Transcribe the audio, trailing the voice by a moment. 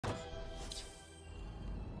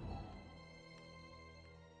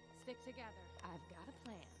together. I've got a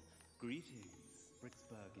plan. Greetings,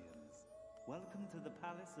 Brixburgians. Welcome to the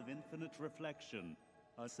Palace of Infinite Reflection,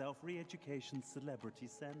 our self-re-education celebrity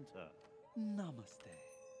center. Namaste.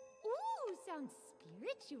 Ooh, sounds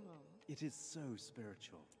spiritual. It is so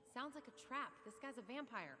spiritual. Sounds like a trap. This guy's a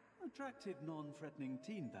vampire. Attractive, non-threatening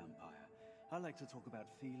teen vampire. I like to talk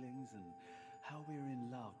about feelings and how we're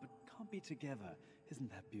in love, but can't be together.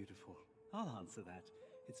 Isn't that beautiful? I'll answer that.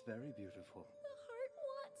 It's very beautiful. The heart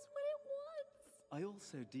wants what it wants. I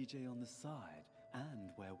also DJ on the side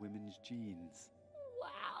and wear women's jeans.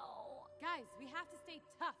 Wow. Guys, we have to stay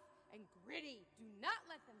tough and gritty. Do not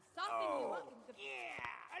let them soften you up into the... Yeah,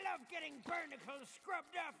 I love getting barnacles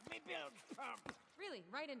scrubbed off me build pump. Really,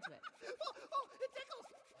 right into it. Oh, it tickles!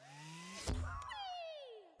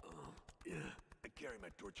 Yeah, I carry my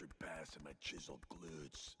tortured past and my chiseled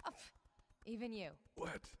glutes. Even you.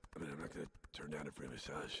 What? I mean, I'm not gonna turn down a free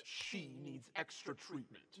massage. She needs extra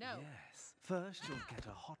treatment. No. Yes. First, you'll get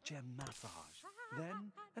a hot gem massage.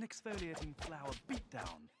 Then, an exfoliating flower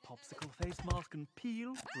beatdown, popsicle face mask and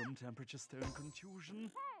peel, room temperature stone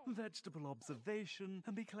contusion, vegetable observation,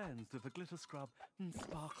 and be cleansed with a glitter scrub and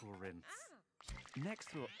sparkle rinse. Next,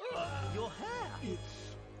 we'll... your hair!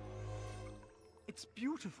 It's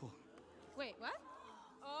beautiful. Wait, what?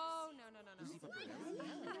 Oh, no.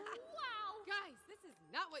 Wow. Guys, this is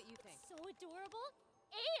not what you think. So adorable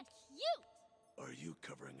and cute. Are you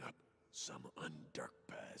covering up some undark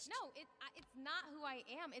past? No, it's not who I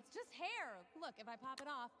am. It's just hair. Look, if I pop it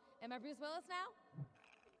off, am I Bruce Willis now?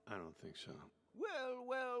 I don't think so. Well.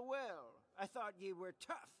 I thought you were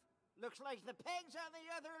tough. Looks like the peg's on the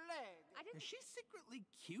other leg. I didn't... Is she secretly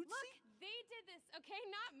cutesy? Look, they did this, okay?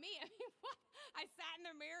 Not me. I mean, what? I sat in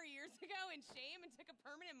the mirror years ago in shame and took a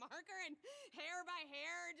permanent marker and hair by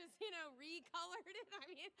hair just, recolored it. I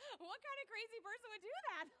mean, what kind of crazy person would do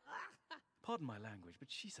that? Pardon my language, but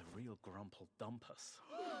she's a real grumple dumpus.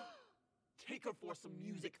 Take her for some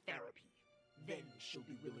music therapy. Then she'll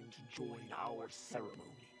be willing to join our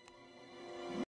ceremony.